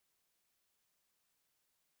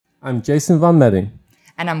I'm Jason Van Medding.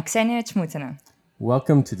 And I'm Ksenia Chmutina.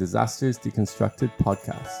 Welcome to Disasters Deconstructed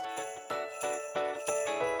podcast.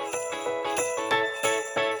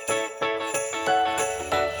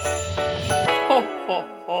 Ho, ho,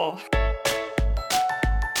 ho.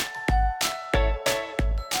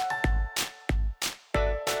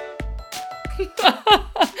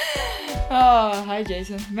 Oh, hi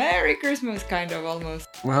Jason. Merry Christmas, kind of, almost.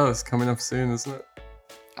 Well, it's coming up soon, isn't it?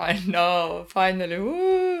 I know, finally.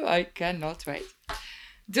 Woo, I cannot wait.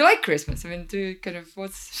 Do you like Christmas? I mean, do you kind of,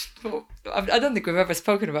 I don't think we've ever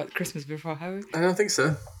spoken about Christmas before, have we? I don't think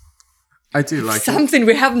so. I do like Something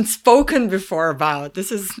we haven't spoken before about.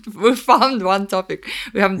 We found one topic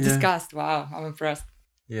we haven't discussed. Wow, I'm impressed.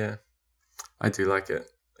 Yeah, I do like it.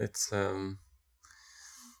 It's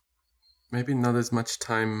maybe not as much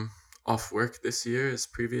time off work this year as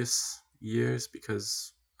previous years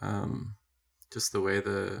because just the way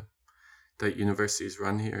that universities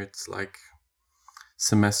run here, it's like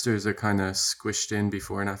semesters are kind of squished in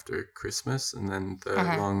before and after Christmas, and then the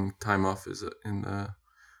long time off is in the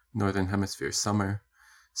Northern Hemisphere summer.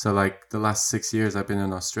 So like the last 6 years I've been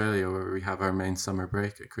in Australia where we have our main summer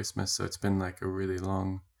break at Christmas. So it's been like a really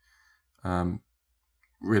long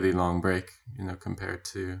break, compared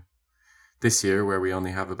to this year where we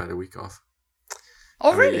only have about a week off.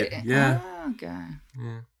 Oh, really? Yeah. Oh, okay.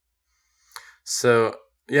 Yeah. So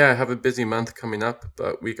yeah, I have a busy month coming up,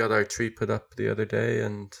 but we got our tree put up the other day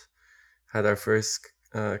and had our first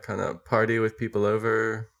kind of party with people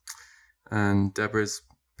over. And Deborah's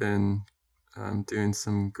been doing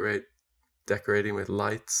some great decorating with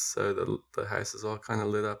lights, so the house is all kind of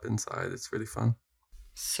lit up inside. It's really fun.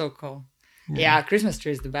 So cool. Yeah, Christmas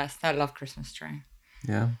tree is the best. I love Christmas tree.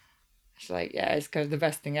 Yeah. It's like, it's kind of the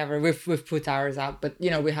best thing ever. We've put ours up, but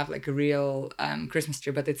we have like a real Christmas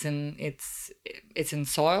tree, but it's in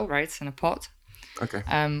soil, right? It's in a pot. Okay.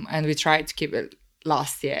 And we tried to keep it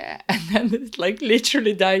last year, and then it like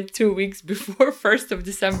literally died 2 weeks before 1st of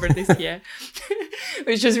December this year,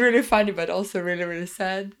 which is really funny, but also really, really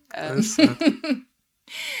sad. That's sad.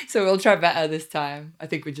 So we'll try better this time. I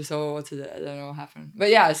think we just I don't know what happened. But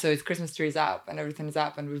yeah, so it's Christmas trees up and everything's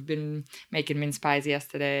up, and we've been making mince pies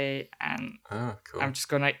yesterday, and cool. I'm just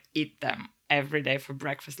gonna eat them every day for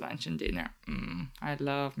breakfast, lunch, and dinner. I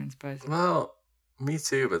love mince pies. Well, me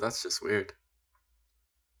too, but that's just weird.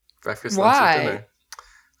 Breakfast, Why? lunch,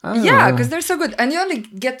 and dinner. Yeah, because they're so good, and you only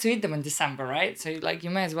get to eat them in December, right? So you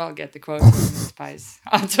may as well get the quota of mince pies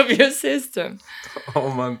out of your system.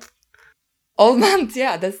 All month. All month,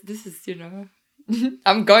 yeah. This is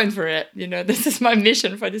I'm going for it. This is my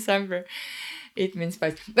mission for December. Eat mince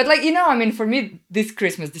pies, but for me, this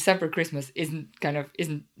Christmas, December Christmas, isn't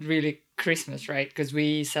really Christmas, right? Because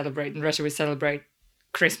we celebrate in Russia. We celebrate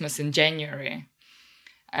Christmas in January,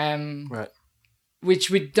 Right.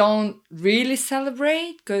 Which we don't really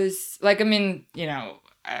celebrate because,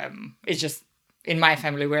 it's just in my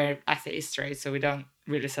family we're atheists, right? So we don't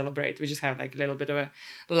really celebrate. We just have like a little bit of a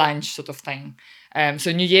lunch sort of thing.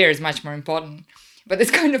 So New Year is much more important. But it's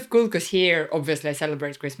kind of cool because here, obviously, I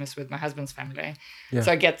celebrate Christmas with my husband's family. Yeah.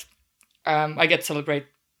 So I get to celebrate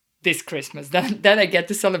this Christmas. Then I get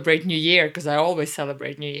to celebrate New Year because I always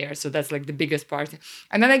celebrate New Year. So that's like the biggest party.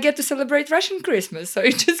 And then I get to celebrate Russian Christmas. So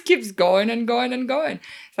it just keeps going and going and going.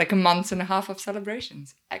 It's like a month and a half of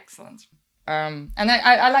celebrations. Excellent. And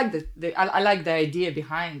I like the idea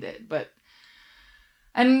behind it,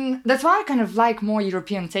 and that's why I kind of like more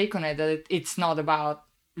European take on it, that it's not about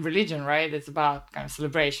religion, right? It's about kind of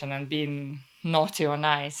celebration and being naughty or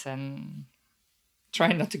nice and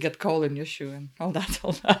trying not to get coal in your shoe and all that.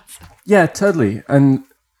 Yeah, totally. And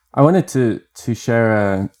I wanted to share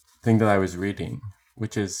a thing that I was reading,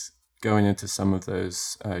 which is going into some of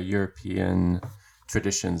those European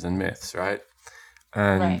traditions and myths, right?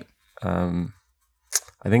 And right.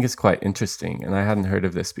 I think it's quite interesting, and I hadn't heard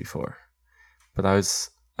of this before. But I was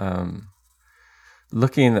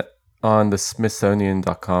looking on the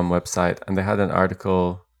Smithsonian.com website, and they had an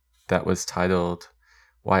article that was titled,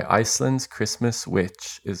 "Why Iceland's Christmas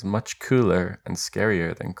Witch is Much Cooler and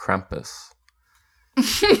Scarier Than Krampus."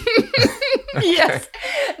 Yes,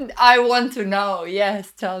 I want to know.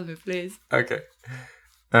 Yes, tell me, please. Okay.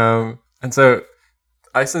 And so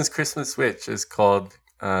Iceland's Christmas Witch is called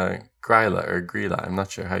Gryla or Grilla. I'm not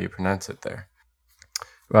sure how you pronounce it there.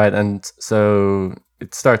 Right, and so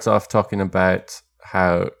it starts off talking about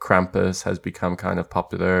how Krampus has become kind of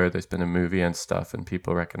popular. There's been a movie and stuff, and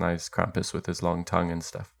people recognize Krampus with his long tongue and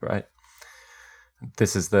stuff, right?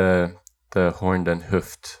 This is the horned and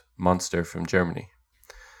hoofed monster from Germany.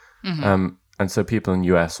 Mm-hmm. And so people in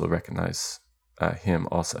the US will recognize him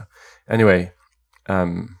also. Anyway,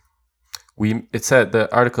 The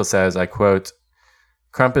article says, I quote,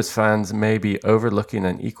 Krampus fans may be overlooking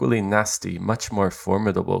an equally nasty, much more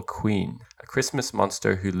formidable queen, a Christmas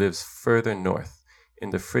monster who lives further north, in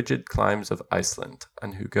the frigid climes of Iceland,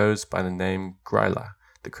 and who goes by the name Gryla,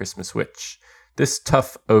 the Christmas witch. This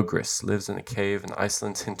tough ogress lives in a cave in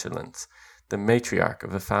Iceland's hinterlands, the matriarch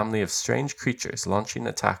of a family of strange creatures launching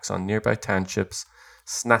attacks on nearby townships,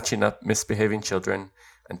 snatching up misbehaving children,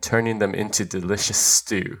 and turning them into delicious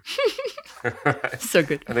stew. Right. So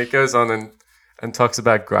good. And it goes on and talks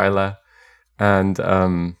about Gryla, and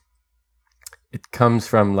it comes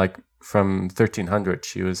from 1300.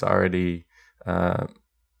 She was already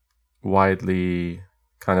widely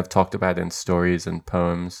kind of talked about in stories and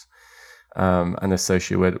poems, and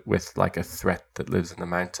associated with like a threat that lives in the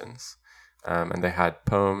mountains. And they had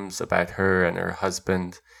poems about her and her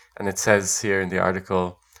husband. And it says here in the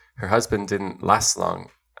article, her husband didn't last long.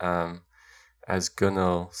 As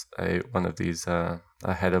Gunnel, one of these, a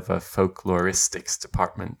head of a folkloristics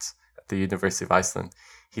department at the University of Iceland,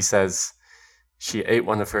 he says she ate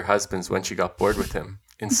one of her husbands when she got bored with him.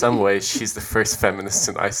 In some ways, she's the first feminist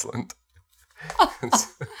in Iceland.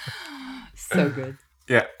 So good.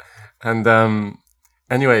 Yeah. And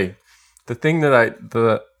anyway, the thing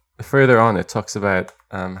that further on, it talks about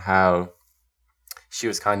how she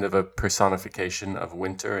was kind of a personification of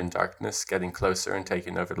winter and darkness getting closer and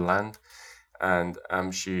taking over the land. And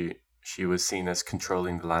she was seen as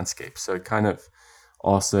controlling the landscape. So it kind of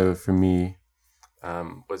also, for me,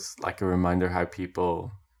 was like a reminder how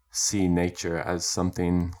people see nature as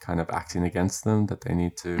something kind of acting against them that they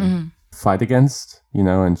need to fight against,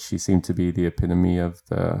 and she seemed to be the epitome of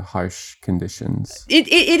the harsh conditions. It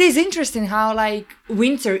is interesting how like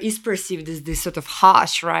winter is perceived as this sort of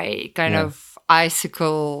harsh, right? Kind of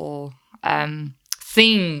icicle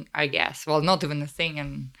thing, I guess. Well, not even a thing,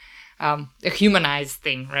 and a humanized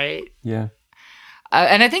thing, right? Yeah.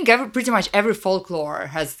 And I think pretty much every folklore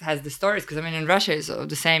has the stories, because I mean in Russia is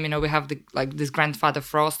the same. We have this grandfather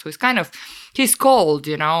Frost, who is he's cold,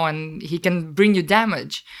 and he can bring you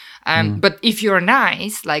damage. But if you're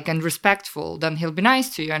nice, and respectful, then he'll be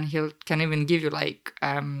nice to you, and can even give you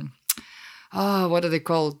what are they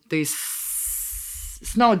called? These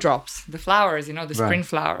snowdrops, the flowers, the spring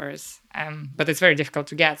flowers. But it's very difficult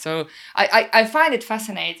to get. So I find it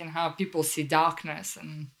fascinating how people see darkness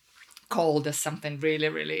and cold as something really,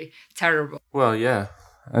 really terrible. Well, yeah.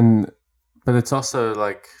 But it's also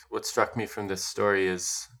what struck me from this story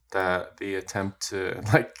is that the attempt to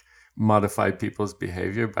modify people's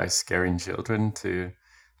behavior by scaring children to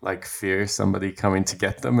fear somebody coming to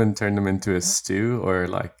get them and turn them into a stew, or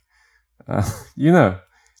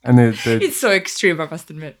and it's so extreme, I must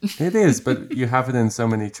admit. It is, but you have it in so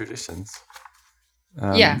many traditions.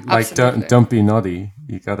 Absolutely. Don't be naughty.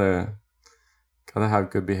 You gotta have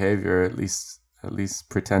good behavior, at least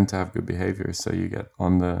pretend to have good behavior, so you get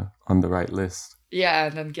on the right list. Yeah,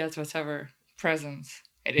 and then get whatever presents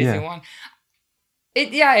it is you want.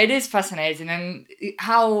 It is fascinating, and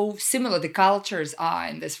how similar the cultures are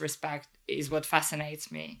in this respect is what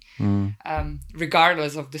fascinates me.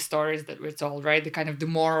 Regardless of the stories that we're told, right? The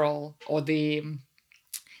moral or the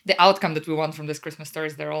outcome that we want from these Christmas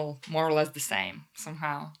stories, they're all more or less the same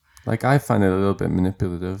somehow. I find it a little bit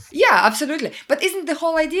manipulative. Yeah, absolutely. But isn't the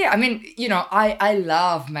whole idea? I mean, I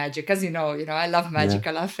love magic, as you know, I love magic,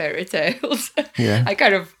 I love fairy tales. Yeah. I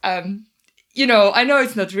kind of, I know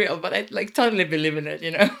it's not real, but I totally believe in it,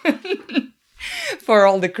 for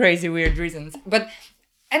all the crazy, weird reasons.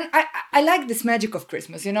 And I like this magic of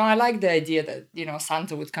Christmas, I like the idea that,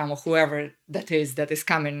 Santa would come, or whoever that is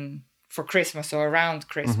coming for Christmas or around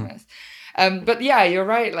Christmas. But yeah, you're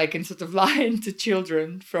right, in sort of lying to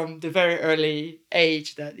children from the very early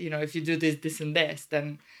age that, if you do this, this and this,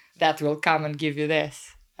 then that will come and give you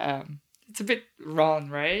this. It's a bit wrong,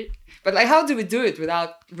 right? But how do we do it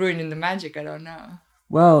without ruining the magic? I don't know.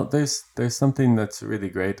 Well, there's something that's really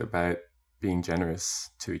great about being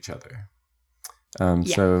generous to each other.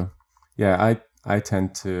 So yeah, I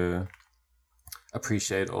tend to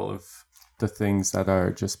appreciate all of the things that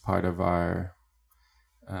are just part of our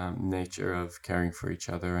nature of caring for each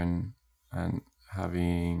other and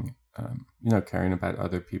having caring about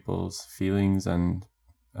other people's feelings and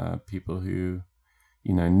people who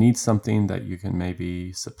need something that you can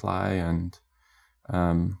maybe supply, and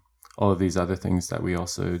all of these other things that we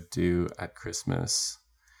also do at Christmas,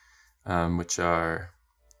 which are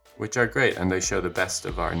great, and they show the best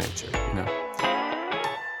of our nature,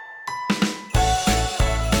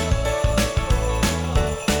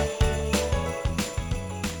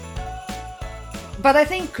 But I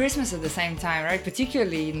think Christmas at the same time, right?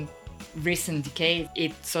 Particularly in recent decades,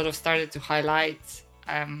 it sort of started to highlight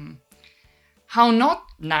how not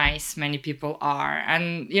nice many people are.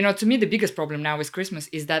 And, to me, the biggest problem now with Christmas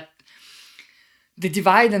is that the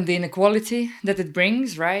divide and the inequality that it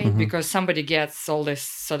brings, right? Because somebody gets all this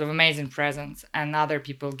sort of amazing presents and other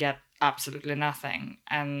people get absolutely nothing.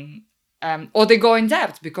 And or they go in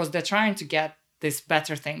debt because they're trying to get these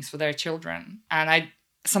better things for their children. And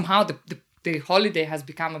somehow the holiday has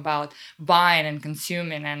become about buying and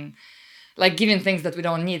consuming and like giving things that we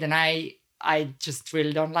don't need. And I just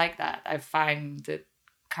really don't like that. I find it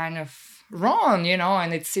kind of wrong,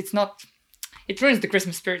 and it's not, it ruins the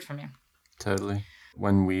Christmas spirit for me. Totally.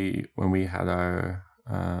 When we had our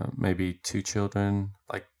maybe 2 children,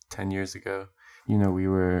 like 10 years ago, we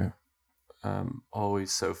were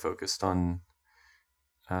always so focused on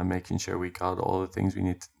making sure we got all the things we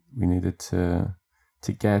needed to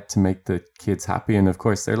get to make the kids happy. And of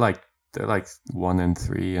course, they're like 1 and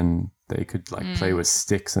 3, and they could like play with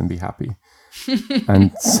sticks and be happy.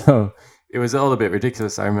 And so it was all a bit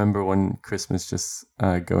ridiculous. I remember one Christmas just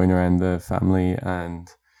going around the family and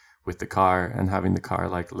with the car and having the car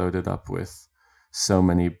like loaded up with so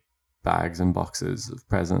many bags and boxes of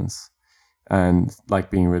presents, and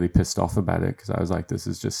like being really pissed off about it because I was like, this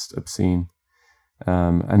is just obscene.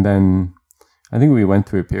 And then I think we went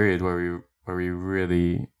through a period where we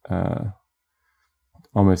really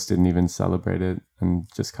almost didn't even celebrate it and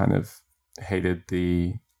just kind of hated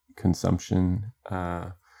the consumption,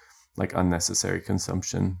 like unnecessary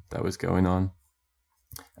consumption that was going on.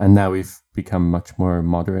 And now we've become much more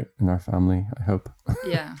moderate in our family, I hope.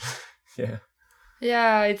 Yeah. Yeah.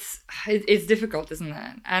 Yeah, it's difficult, isn't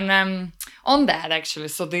it? And on that, actually,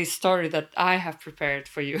 so the story that I have prepared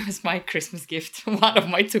for you is my Christmas gift, one of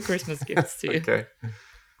my 2 Christmas gifts to you. Okay.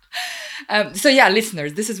 So yeah,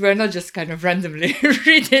 listeners, this is we're not just kind of randomly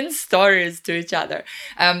reading stories to each other.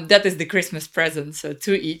 That is the Christmas present, so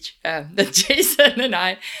 2 each, that Jason and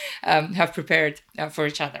I have prepared for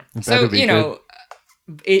each other. So good.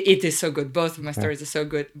 It is so good. Both of my stories are so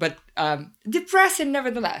good, but depressing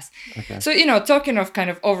nevertheless. Okay. So, talking of kind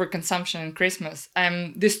of overconsumption in Christmas,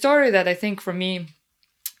 the story that I think for me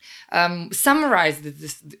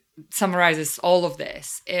summarizes all of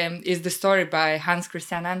this is the story by Hans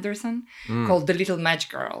Christian Andersen called The Little Match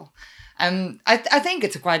Girl. I think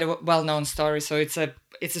it's quite a well-known story. So it's a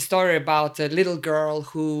story about a little girl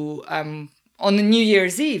who on the New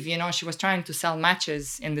Year's Eve, she was trying to sell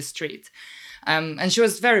matches in the street. And she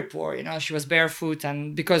was very poor, she was barefoot.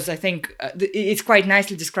 And because I think it's quite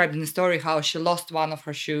nicely described in the story how she lost one of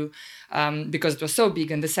her shoe because it was so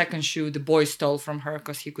big. And the second shoe, the boy stole from her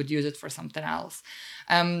because he could use it for something else.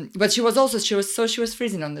 But she was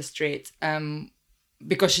freezing on the street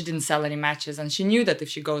because she didn't sell any matches. And she knew that if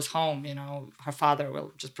she goes home, her father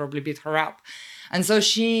will just probably beat her up. And so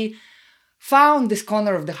she found this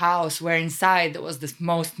corner of the house where inside there was this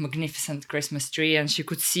most magnificent Christmas tree, and she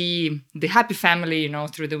could see the happy family,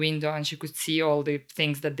 through the window, and she could see all the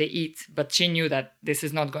things that they eat. But she knew that this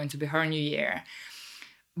is not going to be her New Year.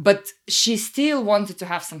 But she still wanted to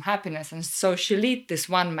have some happiness. And so she lit this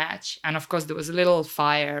one match. And of course, there was a little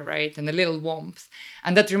fire, right? And a little warmth.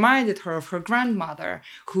 And that reminded her of her grandmother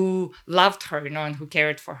who loved her, and who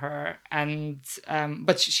cared for her. And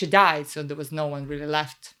but she died. So there was no one really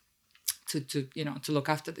left to look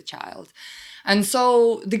after the child. And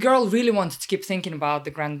so the girl really wanted to keep thinking about the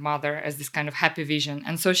grandmother as this kind of happy vision.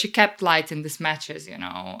 And so she kept lighting these matches,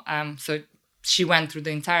 so she went through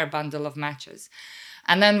the entire bundle of matches.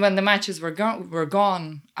 And then when the matches were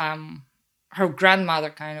gone, her grandmother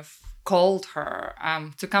kind of called her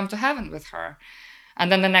to come to heaven with her. And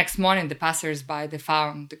then the next morning, the passers-by, they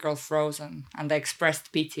found the girl frozen, and they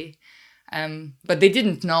expressed pity. But they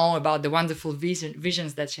didn't know about the wonderful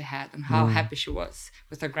visions that she had and how happy she was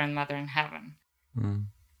with her grandmother in heaven.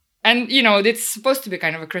 And, it's supposed to be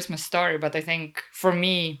kind of a Christmas story, but I think for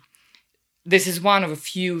me, this is one of a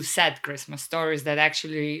few sad Christmas stories that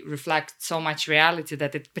actually reflect so much reality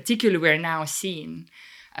that it particularly we're now seeing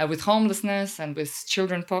with homelessness and with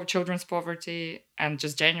children's poverty, and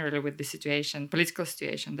just generally with the political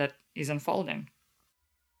situation that is unfolding.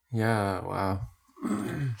 Yeah, wow.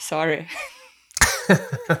 Sorry.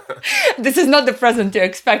 This is not the present you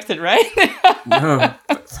expected, right? No,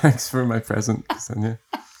 thanks for my present, Ksenia.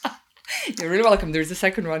 You're really welcome. There's a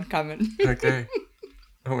second one coming. Okay.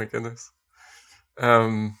 Oh my goodness.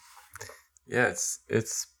 Yeah,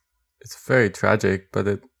 it's very tragic,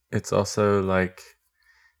 but it's also like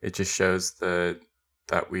it just shows that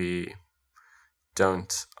we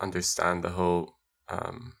don't understand the whole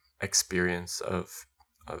experience of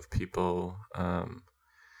people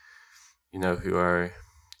who are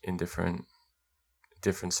in different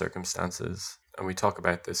circumstances. And we talk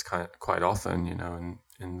about this quite often,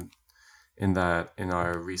 in in that in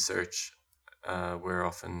our research, we're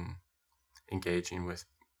often engaging with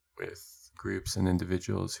groups and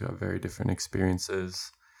individuals who have very different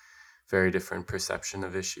experiences, very different perception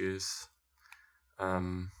of issues,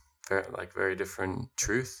 very different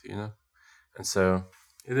truth, you know. And so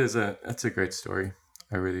it's a great story.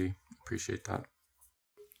 I really appreciate that.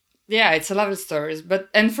 Yeah, it's a lovely story.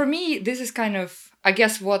 And for me, this is kind of, I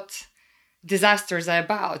guess, what disasters are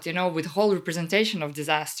about, you know, with whole representation of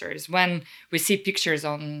disasters. When we see pictures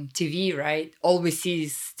on TV, right, all we see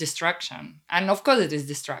is destruction. And of course it is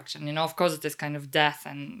destruction, you know, of course it is kind of death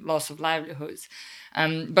and loss of livelihoods.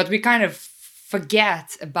 But we kind of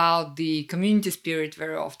forget about the community spirit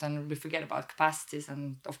very often. We forget about capacities.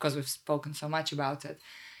 And of course, we've spoken so much about it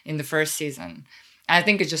in the first season. I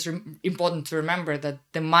think it's just important to remember that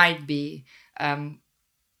there might be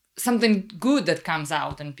something good that comes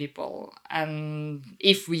out in people. And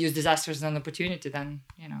if we use disasters as an opportunity, then,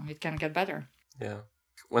 you know, it can get better. Yeah.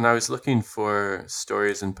 When I was looking for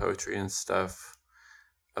stories and poetry and stuff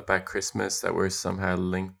about Christmas that were somehow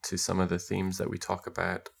linked to some of the themes that we talk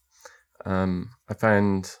about, I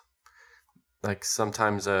found like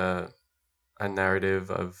sometimes a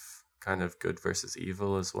narrative of kind of good versus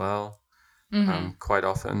evil as well. Quite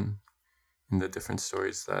often in the different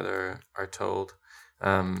stories that are told.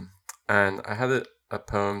 And I had a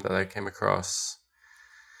poem that I came across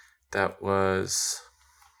that was,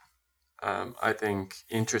 I think,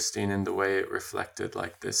 interesting in the way it reflected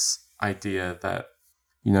like this idea that,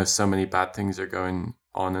 you know, so many bad things are going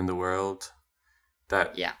on in the world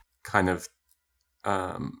that kind of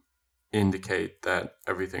indicate that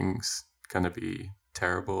everything's going to be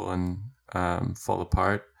terrible and fall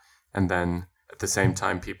apart. And then at the same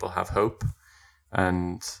time, people have hope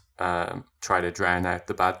and try to drown out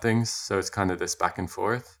the bad things. So it's kind of this back and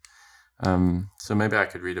forth. So maybe I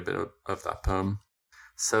could read a bit of that poem.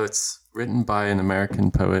 So it's written by an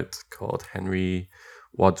American poet called Henry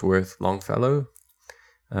Wadsworth Longfellow.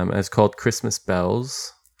 And it's called Christmas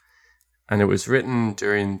Bells. And it was written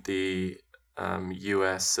during the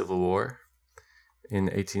U.S. Civil War in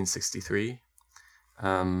 1863.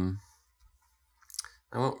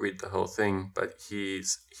 I won't read the whole thing, but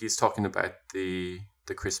he's talking about the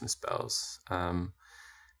Christmas bells, and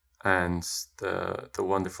the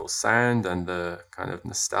wonderful sound and the kind of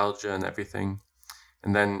nostalgia and everything,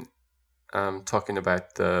 and then talking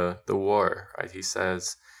about the war. Right, he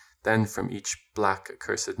says, "Then from each black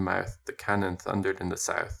accursed mouth the cannon thundered in the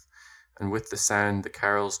south, and with the sound the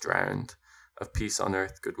carols drowned of peace on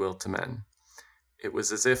earth, goodwill to men. It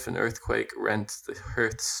was as if an earthquake rent the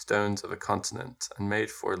hearthstones of a continent and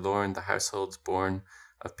made forlorn the households born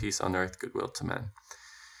of peace on earth, goodwill to men.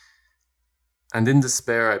 And in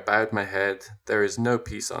despair I bowed my head. There is no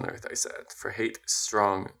peace on earth, I said, for hate is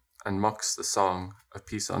strong and mocks the song of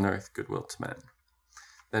peace on earth, goodwill to men.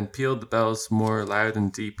 Then pealed the bells more loud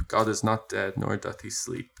and deep. God is not dead, nor doth he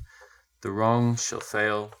sleep. The wrong shall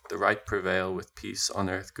fail, the right prevail, with peace on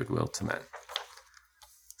earth, goodwill to men."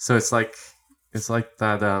 So it's like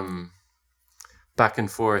that back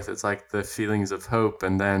and forth. It's like the feelings of hope,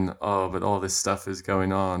 and then but all this stuff is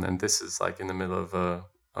going on, and this is like in the middle of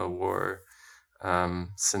a war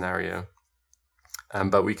scenario.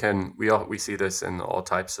 But we see this in all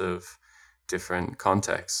types of different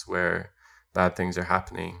contexts where bad things are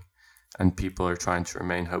happening, and people are trying to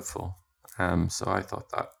remain hopeful. So I thought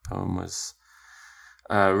that poem was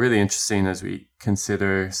really interesting as we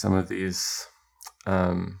consider some of these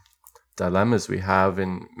dilemmas we have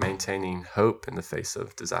in maintaining hope in the face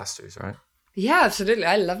of disasters, right? Yeah, absolutely.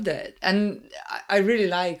 I loved it. And I really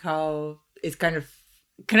like how it kind of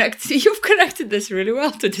connects. You've connected this really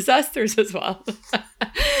well to disasters as well.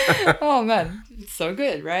 Oh, man. It's so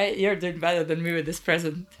good, right? You're doing better than me with this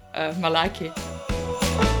present, Malaki.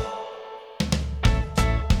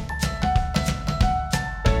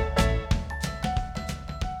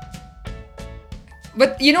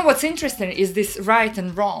 But you know what's interesting is this right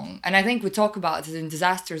and wrong. And I think we talk about it in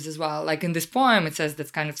disasters as well. Like in this poem, it says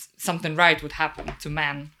that kind of something right would happen to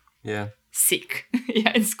man. Yeah. Sick.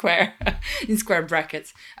 Yeah, in square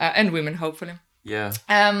brackets. And women, hopefully. Yeah.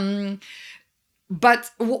 But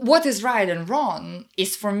what is right and wrong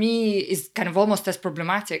is, for me, is kind of almost as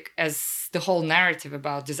problematic as the whole narrative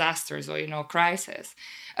about disasters or, crisis.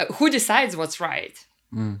 Who decides what's right?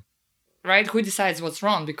 Right? Who decides what's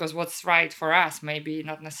wrong? Because what's right for us may be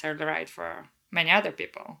not necessarily right for many other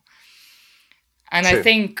people. And True. I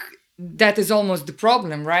think that is almost the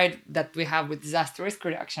problem, right, that we have with disaster risk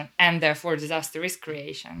reduction and therefore disaster risk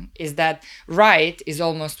creation, is that right is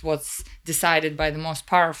almost what's decided by the most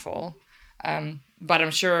powerful. But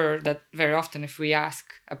I'm sure that very often if we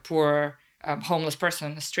ask a poor homeless person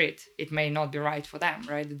on the street, it may not be right for them,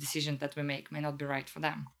 right? The decision that we make may not be right for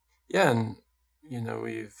them. Yeah, and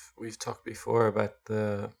we've talked before about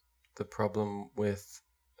the problem with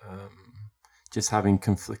just having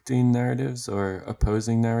conflicting narratives or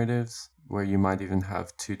opposing narratives, where you might even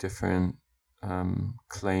have two different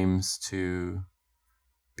claims to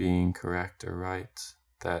being correct or right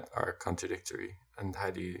that are contradictory. And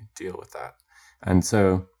how do you deal with that? And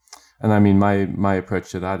so, and I mean, my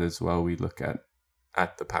approach to that is, well, we look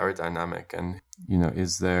at the power dynamic, and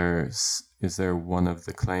is there one of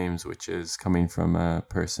the claims which is coming from a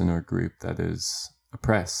person or group that is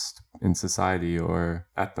oppressed in society or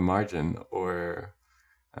at the margin, or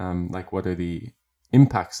like, what are the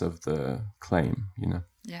impacts of the claim?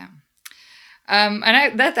 Yeah.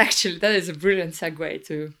 And that is a brilliant segue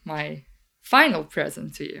to my final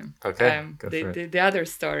present to you. Okay, go for it. The other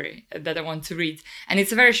story that I want to read, and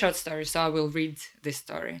it's a very short story, so I will read this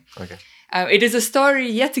story. Okay. It is a story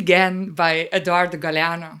yet again by Edoardo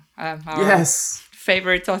Galeano, our Yes.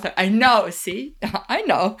 favorite author. I know. See, I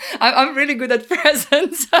know. I'm really good at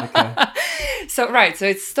presents. Okay. So it's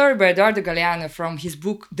a story by Edoardo Galeano from his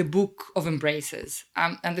book, The Book of Embraces.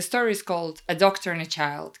 And the story is called A Doctor and a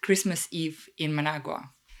Child, Christmas Eve in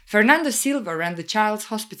Managua. Fernando Silva ran the child's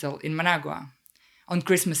hospital in Managua. On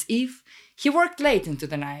Christmas Eve, he worked late into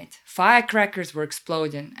the night. Firecrackers were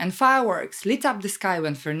exploding, and fireworks lit up the sky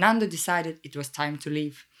when Fernando decided it was time to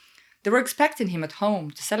leave. They were expecting him at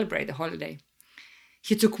home to celebrate the holiday.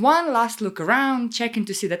 He took one last look around, checking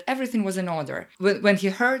to see that everything was in order, when he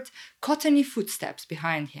heard cottony footsteps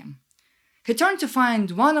behind him. He turned to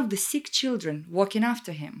find one of the sick children walking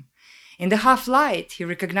after him. In the half-light, he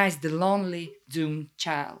recognized the lonely, doomed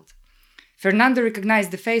child. Fernando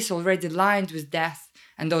recognized the face already lined with death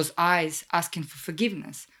and those eyes asking for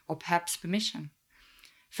forgiveness or perhaps permission.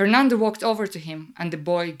 Fernando walked over to him and the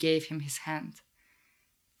boy gave him his hand.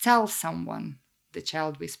 "Tell someone," the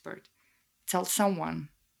child whispered. "Tell someone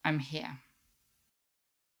I'm here."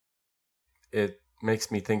 It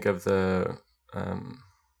makes me think of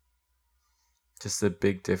just the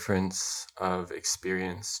big difference of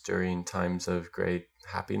experience during times of great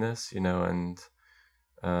happiness, and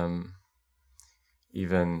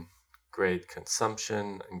even great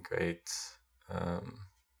consumption and great,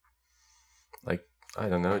 like, I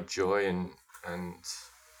don't know, joy and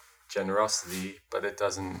generosity, but it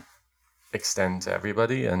doesn't extend to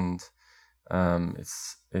everybody, and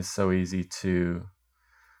it's so easy to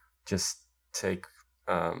just take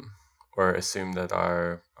or assume that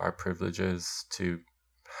our privileges to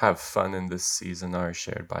have fun in this season are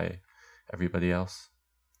shared by everybody else.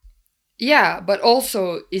 Yeah, but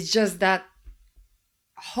also it's just that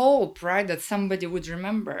hope, right, that somebody would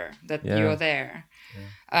remember that you're there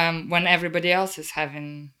when everybody else is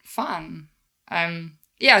having fun.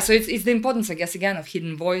 So it's the importance, I guess, again, of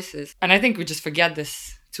hidden voices, and I think we just forget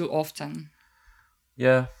this too often.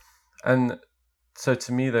 Yeah, and so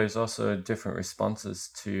to me, there's also different responses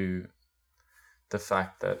to the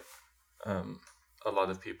fact that a lot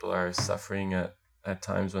of people are suffering at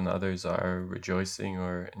times when others are rejoicing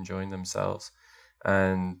or enjoying themselves.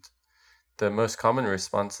 And the most common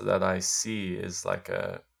response that I see is like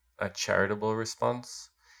a charitable response.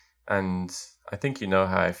 And I think you know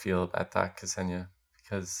how I feel about that, Ksenia,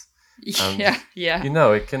 because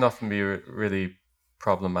it can often be really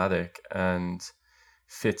problematic and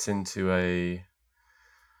fits into a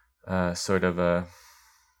sort of a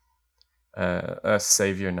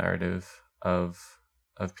savior narrative of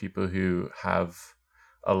people who have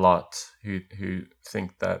a lot, who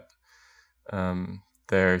think that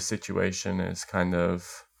their situation is kind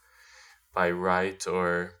of by right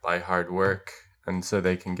or by hard work, and so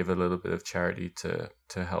they can give a little bit of charity to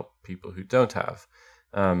help people who don't have,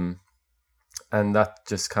 and that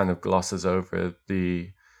just kind of glosses over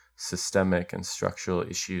the systemic and structural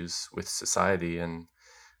issues with society. And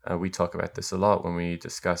we talk about this a lot when we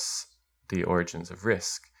discuss the origins of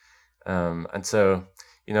risk. And so,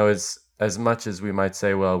 as much as we might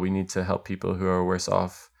say, well, we need to help people who are worse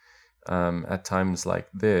off at times like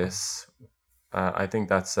this, I think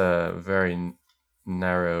that's a very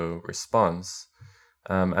narrow response.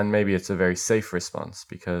 And maybe it's a very safe response,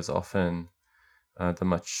 because often the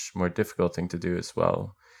much more difficult thing to do is,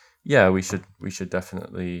 well, yeah, we should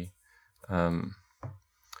definitely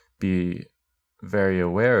be very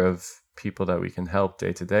aware of people that we can help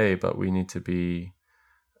day to day, but we need to be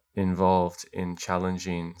involved in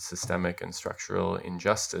challenging systemic and structural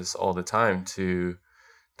injustice all the time, to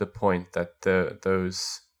the point that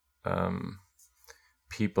those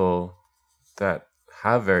people that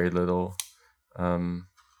have very little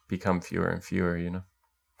become fewer and fewer,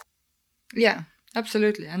 Yeah.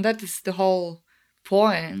 Absolutely, and that is the whole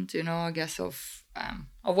point, I guess, of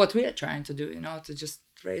what we are trying to do, to just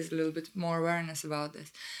raise a little bit more awareness about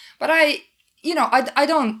this. But I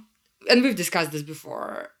don't, and we've discussed this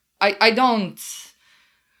before. I don't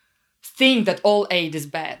think that all aid is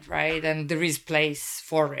bad, right? And there is place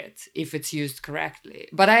for it if it's used correctly.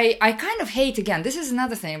 But I kind of hate, again, this is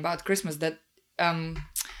another thing about Christmas that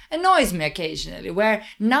annoys me occasionally, where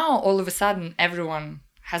now all of a sudden everyone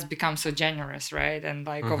has become so generous, right? And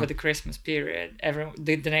like over the Christmas period,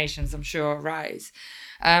 the donations, I'm sure, rise.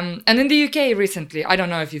 And in the UK recently, I don't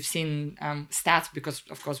know if you've seen stats, because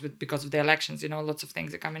of course because of the elections, lots of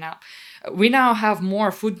things are coming up. We now have more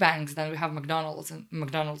food banks than we have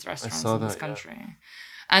McDonald's restaurants in this country. Yeah.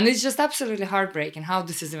 And it's just absolutely heartbreaking how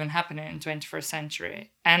this is even happening in 21st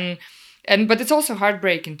century. But it's also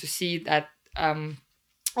heartbreaking to see that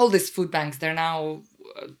all these food banks, they're now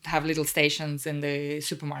have little stations in the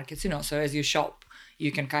supermarkets, so as you shop,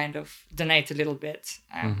 you can kind of donate a little bit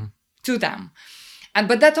to them.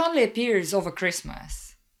 But that only appears over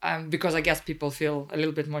Christmas because I guess people feel a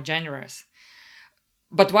little bit more generous.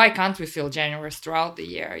 But why can't we feel generous throughout the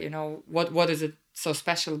year? What is it so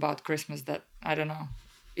special about Christmas that, I don't know,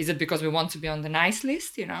 is it because we want to be on the nice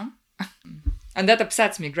list, And that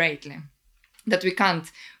upsets me greatly, that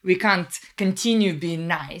we can't continue being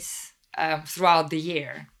nice throughout the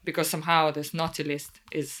year, because somehow this naughty list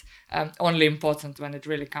is only important when it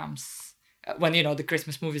really comes, when the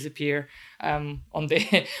Christmas movies appear on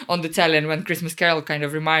the telly, and when Christmas Carol kind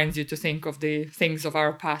of reminds you to think of the things of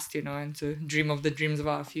our past, and to dream of the dreams of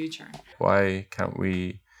our future. Why can't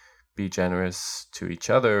we be generous to each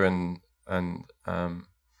other and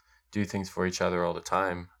do things for each other all the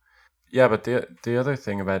time? Yeah, but the other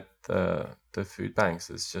thing about the food banks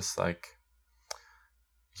is just like,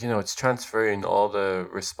 it's transferring all the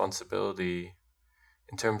responsibility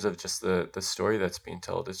in terms of just the story that's being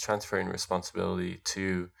told. It's transferring responsibility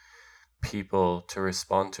to people to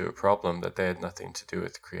respond to a problem that they had nothing to do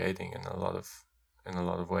with creating in a lot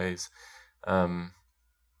of ways. And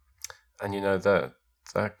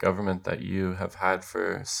that government that you have had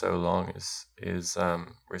for so long is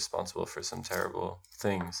responsible for some terrible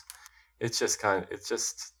things. It's just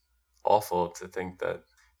awful to think that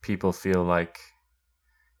people feel like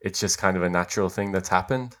it's just kind of a natural thing that's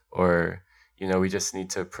happened, or we just need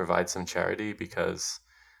to provide some charity because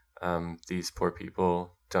these poor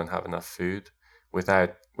people don't have enough food,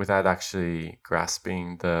 without actually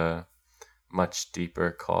grasping the much deeper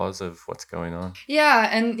cause of what's going on. Yeah,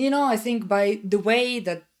 and I think by the way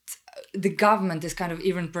that the government is kind of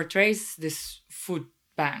even portrays these food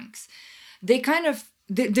banks, they kind of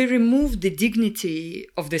they remove the dignity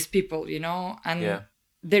of these people, and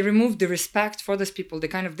they remove the respect for these people,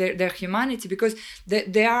 their humanity, because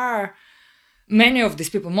they are, many of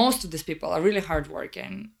these people, most of these people are really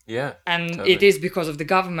hardworking. Yeah. And totally. It is because of the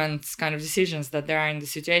government's kind of decisions that they are in the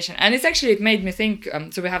situation. And it made me think,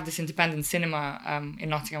 so we have this independent cinema in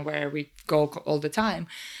Nottingham where we go all the time.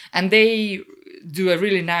 And they do a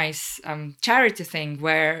really nice charity thing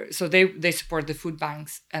where, so they support the food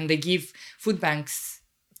banks, and they give food banks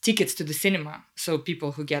tickets to the cinema, so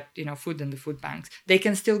people who get food in the food banks, they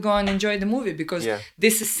can still go and enjoy the movie, because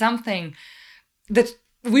this is something that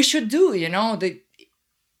we should do.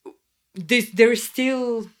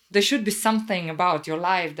 There should be something about your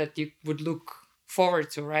life that you would look forward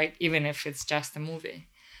to, right? Even if it's just a movie.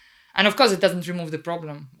 And of course, it doesn't remove the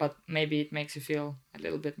problem, but maybe it makes you feel a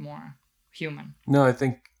little bit more human. No, I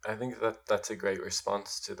think that's a great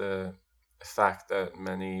response to the fact that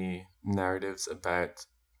many narratives about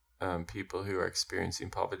people who are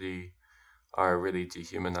experiencing poverty are really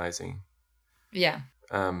dehumanizing. Yeah.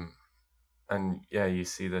 And yeah, you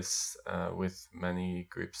see this with many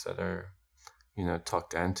groups that are,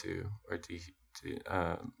 talked down to, or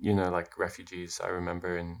like refugees. I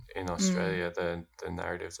remember in Australia, the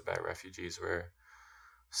narratives about refugees were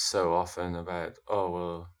so often about, oh,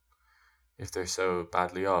 well, if they're so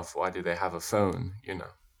badly off, why do they have a phone?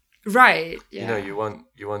 Right. Yeah. You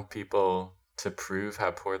want people to prove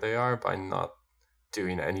how poor they are by not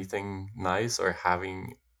doing anything nice or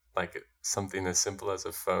having like something as simple as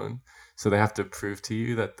a phone. So they have to prove to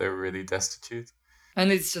you that they're really destitute.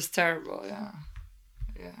 And it's just terrible. Yeah.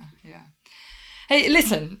 Hey,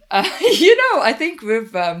 listen, I think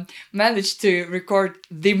we've managed to record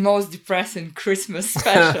the most depressing Christmas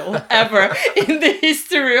special ever in the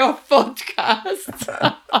history of podcasts.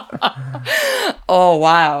 Oh,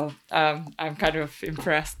 wow. I'm kind of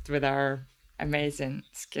impressed with our amazing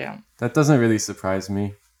skill. That doesn't really surprise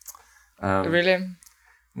me. Really?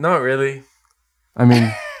 Not really. I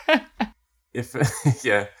mean, if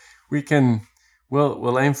we can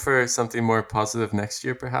We'll aim for something more positive next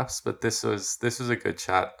year, perhaps. But this was a good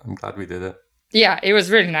chat. I'm glad we did it. Yeah, it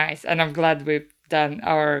was really nice, and I'm glad we've done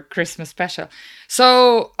our Christmas special.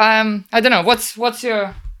 So I don't know, what's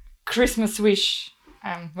your Christmas wish?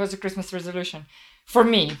 What's your Christmas resolution? For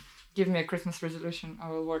me, give me a Christmas resolution. I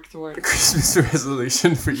will work towards. Christmas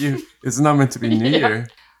resolution for you. It's not meant to be New Year.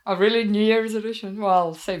 Oh, really? New Year resolution?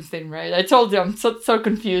 Well, same thing, right? I told you I'm so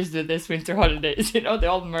confused with this winter holidays. They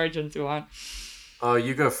all merge into one. Oh,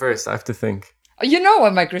 you go first. I have to think. You know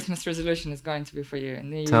what my Christmas resolution is going to be for you?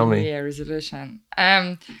 Tell me. New Year resolution.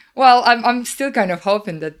 Well, I'm still kind of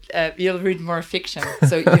hoping that you'll read more fiction.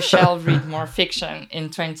 So you shall read more fiction in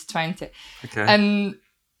 2020. Okay. And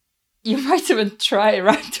you might even try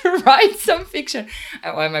to write some fiction.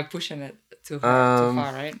 Why am I pushing it too far,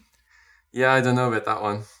 right? Yeah, I don't know about that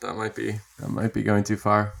one. That might be going too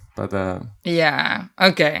far. But yeah.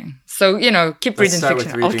 Okay. So keep reading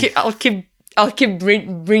fiction. I'll keep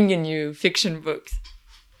bringing you fiction books.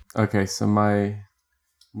 Okay, so my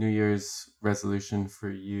New Year's resolution for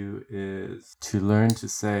you is to learn to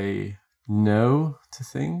say no to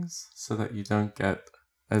things so that you don't get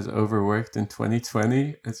as overworked in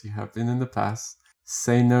 2020 as you have been in the past.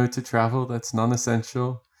 Say no to travel that's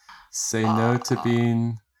non-essential. Say no to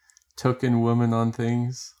being token woman on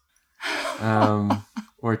things,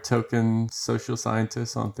 or token social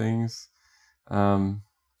scientist on things.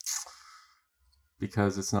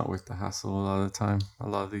 Because it's not worth the hassle a lot of the time. A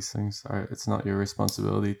lot of these things it's not your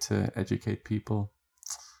responsibility to educate people.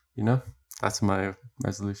 That's my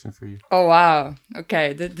resolution for you. Oh, wow.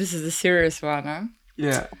 Okay, this is a serious one, huh?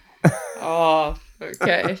 Yeah. Oh,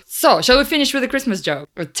 okay. So, shall we finish with a Christmas joke?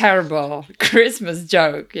 A terrible Christmas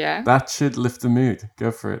joke, yeah? That should lift the mood.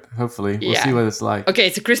 Go for it. Hopefully. We'll see what it's like. Okay,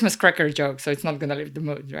 it's a Christmas cracker joke, so it's not going to lift the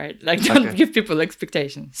mood, right? Like, don't give people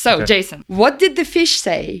expectations. So, Jason, what did the fish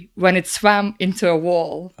say when it swam into a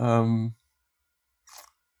wall?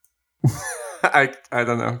 I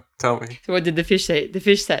don't know. Tell me. So what did the fish say? The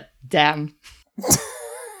fish said, damn.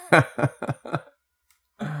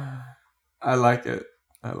 I like it.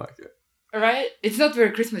 Right? It's not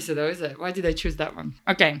very Christmassy though, is it? Why did I choose that one?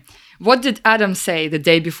 Okay. What did Adam say the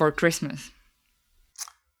day before Christmas?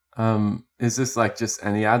 Is this like just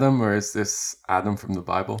any Adam, or is this Adam from the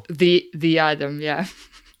Bible? The Adam, yeah.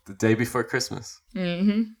 The day before Christmas.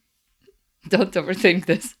 Mm-hmm. Don't overthink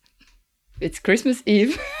this. It's Christmas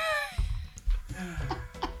Eve.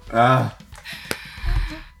 I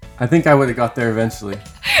think I would have got there eventually.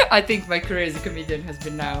 I think my career as a comedian has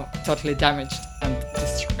been now totally damaged and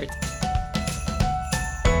destroyed.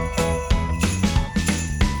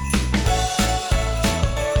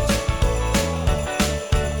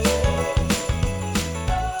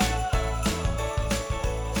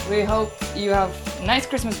 We hope you have a nice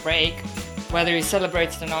Christmas break, whether you celebrate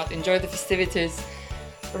it or not. Enjoy the festivities.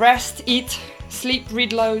 Rest, eat, sleep,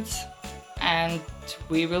 read loads, and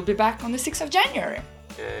we will be back on the 6th of January.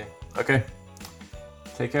 Yay. Okay.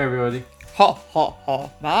 Take care, everybody. Ha ha ha.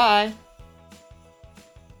 Bye.